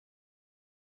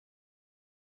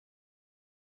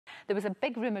there was a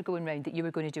big rumour going round that you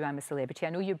were going to do I'm a Celebrity. I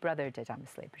know your brother did I'm a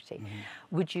Celebrity.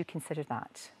 Would you consider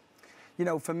that? You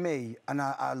know, for me, and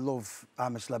I love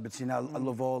I'm a Celebrity, and I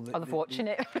love all the... I love watching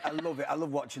it. I love it. I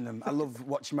love watching them. I love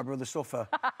watching my brother suffer.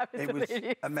 It was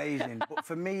amazing. But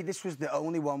for me, this was the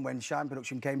only one when Shine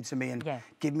Production came to me and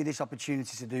gave me this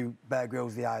opportunity to do Bear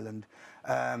Grylls The Island.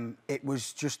 It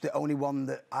was just the only one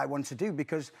that I wanted to do,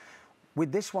 because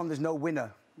with this one, there's no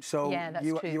winner. So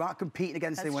you aren't competing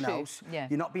against anyone else.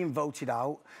 You're not being voted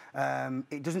out.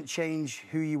 It doesn't change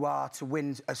who you are to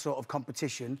win a sort of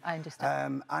competition. I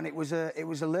understand. And it was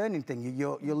a learning thing.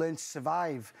 You learn to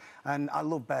survive. And I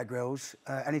love Bear Grylls.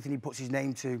 Anything he puts his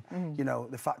name to, you know,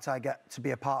 the fact I get to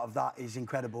be a part of that is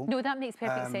incredible. No, that makes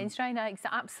perfect sense, Ryan. I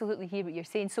absolutely hear what you're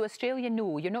saying. So Australia,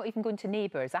 no, you're not even going to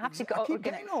Neighbours. I keep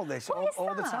getting all this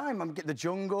all the time. I'm getting The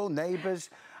Jungle,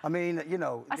 Neighbours. I mean, you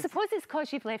know... I suppose it's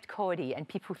because you've left Corrie and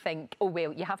people think, oh,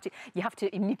 well, you have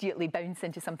to immediately bounce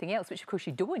into something else, which, of course,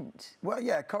 you don't. Well,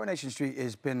 yeah, Coronation Street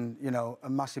has been, you know, a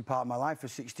massive part of my life for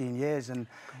 16 years and,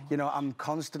 you know, I'm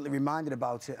constantly reminded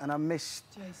about it and I miss...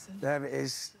 Jason. There it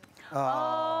is.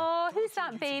 Oh, who's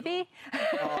that baby?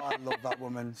 Oh, I love that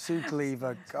woman. Sue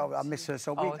Cleaver. Oh, I miss her.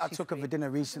 So I took her for dinner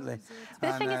recently.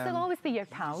 But the thing is, they'll always be your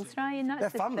pals, Ryan.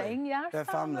 That's the thing. Yeah, they're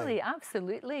family.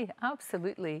 Absolutely,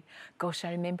 absolutely. Gosh,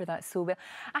 I remember that so well.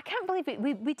 I can't believe it.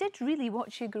 We did really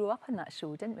watch you grow up on that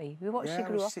show, didn't we? We watched you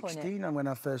grow up on it. I was 16 when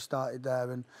I first started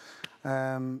there,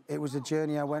 and it was a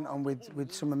journey I went on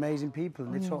with some amazing people,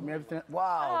 and they taught me everything.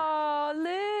 Wow.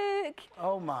 Oh, look.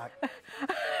 Oh, my.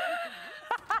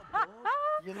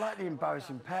 You're like the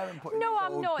embarrassing parent putting No,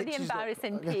 I'm not the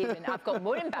embarrassing parent. I've got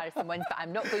more embarrassing ones, but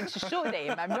I'm not going to show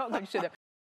them. I'm not going to show them.